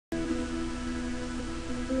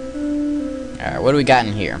Alright, what do we got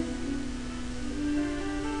in here?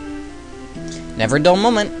 Never a dull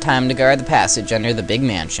moment. Time to guard the passage under the big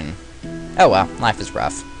mansion. Oh well, life is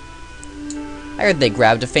rough. I heard they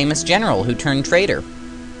grabbed a famous general who turned traitor.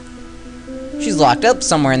 She's locked up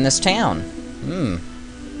somewhere in this town.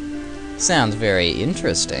 Sounds very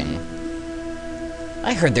interesting.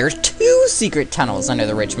 I heard there's 2 secret tunnels under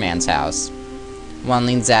the rich man's house. One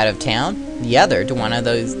leads out of town, the other to one of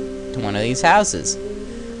these houses.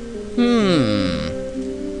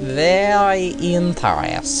 Very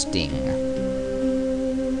interesting.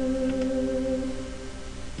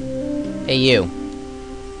 Hey, you.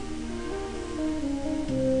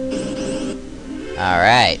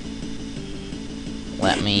 Alright.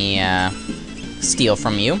 Let me, steal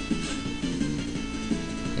from you.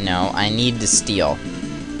 No, I need to steal.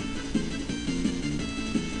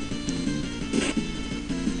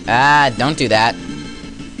 Ah, don't do that.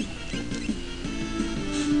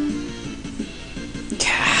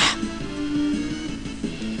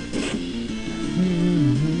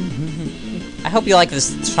 I hope you like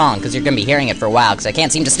this song, because you're going to be hearing it for a while, because I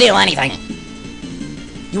can't seem to steal anything.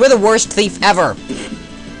 You are the worst thief ever.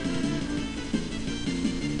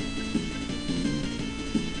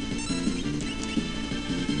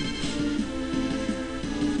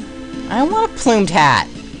 I don't want a plumed hat.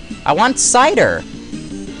 I want cider.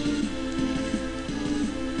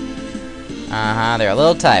 They're a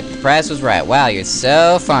little tight, but the price was right. Wow, you're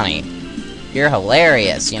so funny. You're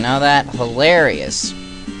hilarious, you know that? Hilarious.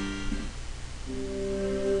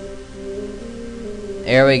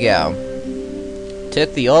 There we go.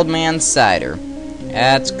 Took the old man's cider.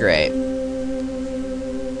 That's great.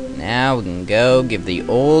 Now we can go give the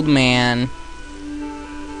old man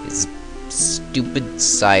his stupid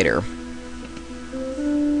cider.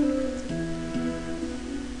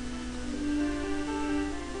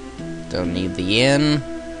 Don't need the inn.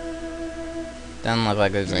 Doesn't look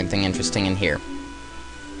like there's anything interesting in here.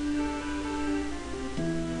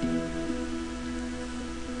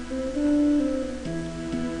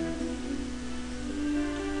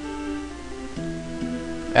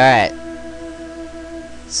 Alright.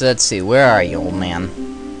 So let's see, where are you, old man?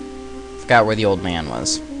 Forgot where the old man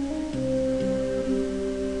was.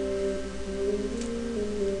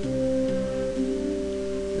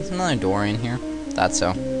 There's another door in here. Thought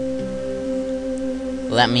so.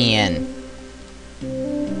 Let me in.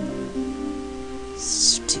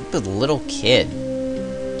 Stupid little kid.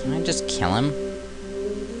 Can I just kill him?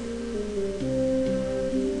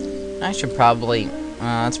 I should probably...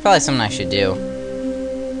 that's probably something I should do.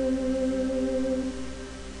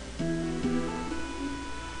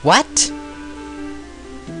 What?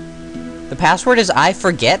 The password is I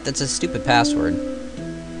forget? That's a stupid password.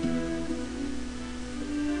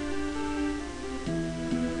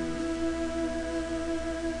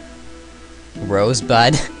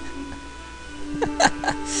 Rosebud.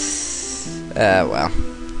 Well.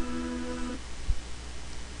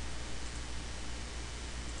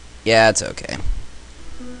 Yeah, it's okay.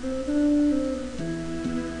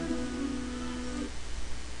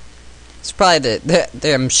 It's probably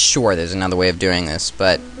I'm sure there's another way of doing this,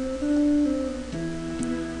 but...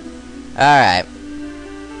 Alright.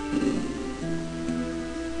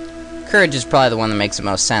 Courage is probably the one that makes the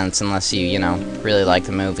most sense, unless you, really like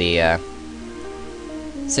the movie,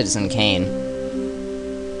 Citizen Kane.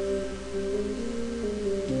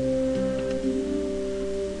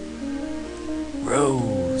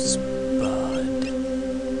 Rosebud.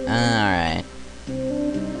 Alright.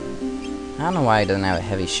 I don't know why he doesn't have a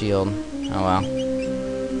heavy shield. Oh well.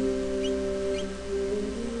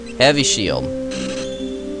 Heavy shield.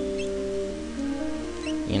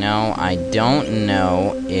 I don't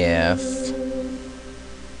know if...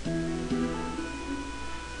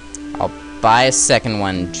 I'll buy a second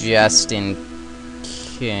one just in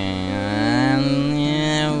case...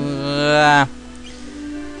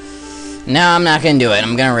 No, I'm not gonna do it.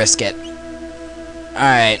 I'm gonna risk it.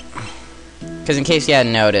 Alright. Because in case you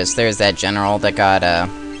hadn't noticed, there's that general that got,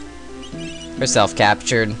 herself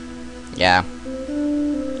captured. Yeah.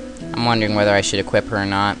 I'm wondering whether I should equip her or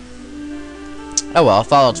not. Oh well,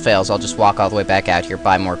 if all else fails, I'll just walk all the way back out here,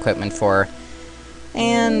 buy more equipment for her.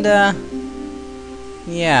 And,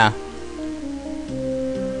 yeah.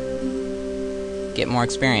 Get more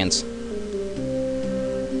experience.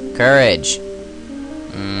 Courage.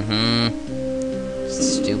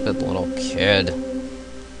 Stupid little kid.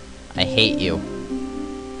 I hate you.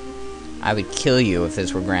 I would kill you if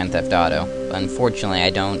this were Grand Theft Auto. But unfortunately, I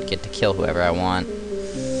don't get to kill whoever I want.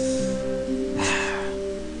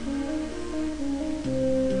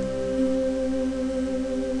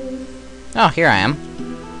 Oh, here I am.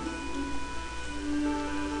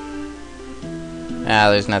 Ah,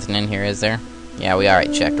 there's nothing in here, is there? Yeah, we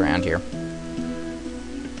already checked around here.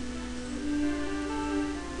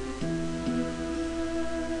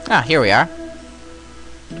 Ah, here we are.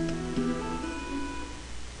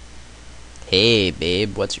 Hey,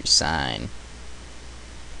 babe, what's your sign?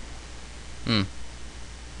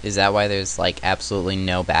 Is that why there's, like, absolutely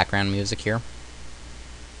no background music here?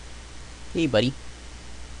 Hey, buddy.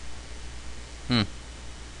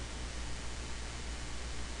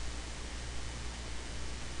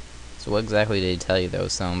 So what exactly did he tell you that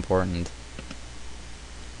was so important?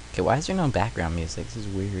 Okay, why is there no background music? This is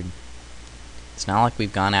weird. It's not like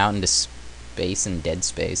we've gone out into space and dead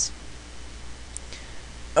space.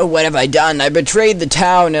 Oh, what have I done? I betrayed the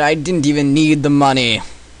town and I didn't even need the money.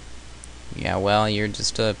 Yeah, well, you're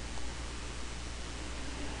just a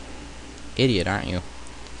idiot, aren't you?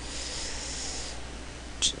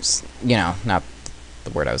 Just, you know, not the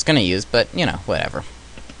word I was gonna use, but, you know, whatever.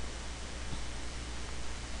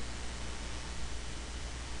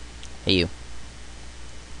 Hey, you.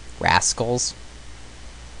 Rascals?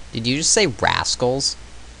 Did you just say rascals?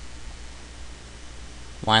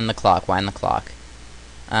 Wind the clock, wind the clock.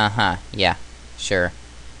 Uh-huh, yeah, sure.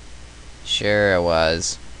 Sure it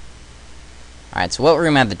was. Alright, so what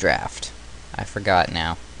room had the draft? I forgot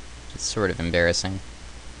now. It's sort of embarrassing.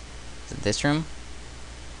 Is it this room?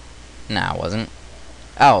 No, it wasn't.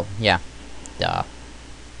 Oh, yeah. Duh.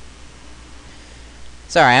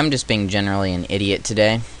 Sorry, I'm just being generally an idiot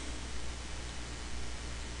today.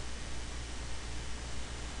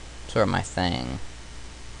 Sort of my thing.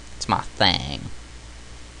 It's my thing.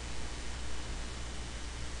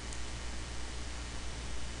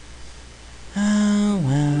 Oh,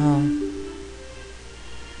 well.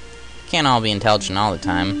 Can't all be intelligent all the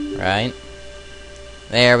time, right?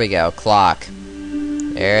 There we go, clock.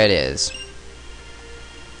 There it is.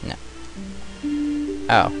 No.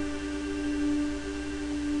 Oh.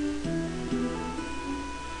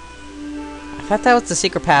 I thought that was the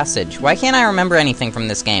secret passage. Why can't I remember anything from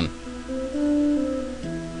this game?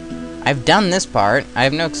 I've done this part. I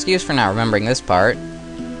have no excuse for not remembering this part.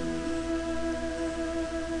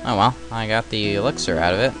 Oh well, I got the elixir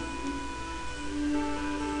out of it.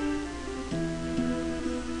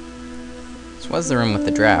 This was the room with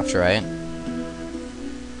the draft, right?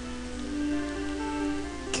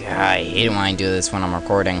 God, I hate it when I do this when I'm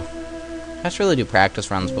recording. I should really do practice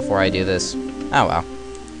runs before I do this. Oh well.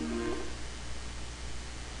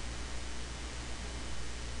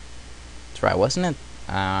 That's right, wasn't it?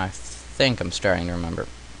 I think I'm starting to remember.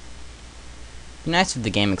 It'd be nice if the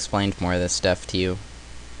game explained more of this stuff to you.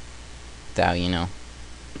 Without, you know,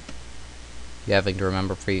 you having to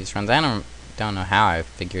remember previous runs. I don't know how I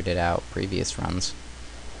figured it out previous runs.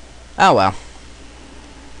 Oh well.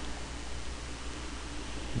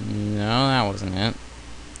 No, that wasn't it.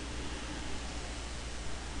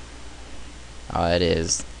 Oh, it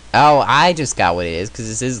is. Oh, I just got what it is, because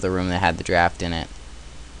this is the room that had the draft in it.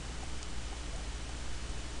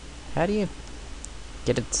 How do you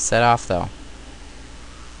get it set off, though?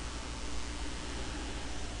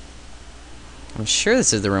 I'm sure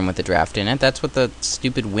this is the room with the draft in it. That's what the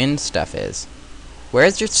stupid wind stuff is.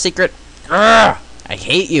 Where's your secret? Urgh! I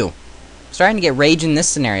hate you. I'm starting to get rage in this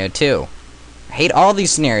scenario, too. I hate all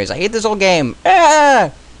these scenarios. I hate this whole game. Ah!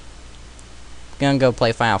 I'm gonna go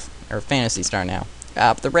play Phantasy Star now.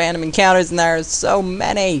 The random encounters in there are so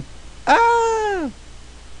many. Ah!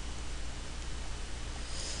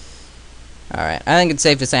 Alright, I think it's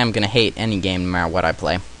safe to say I'm gonna hate any game no matter what I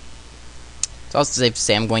play. It's also safe to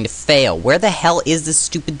say I'm going to fail. Where the hell is this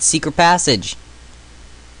stupid secret passage?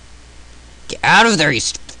 Get out of there, you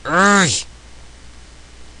urge!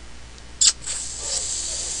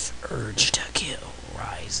 Urge to kill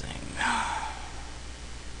rising.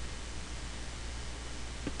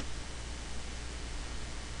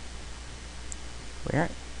 Where?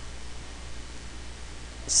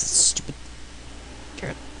 This is stupid.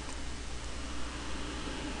 Here.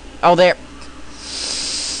 Oh, there.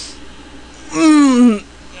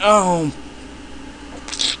 Oh.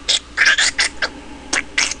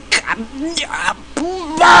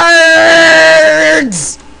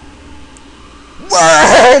 Words!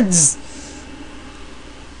 Words!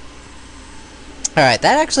 Alright,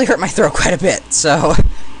 that actually hurt my throat quite a bit, so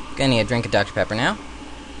gonna need a drink of Dr. Pepper now.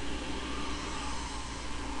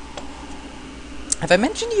 Have I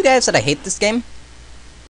mentioned to you guys that I hate this game?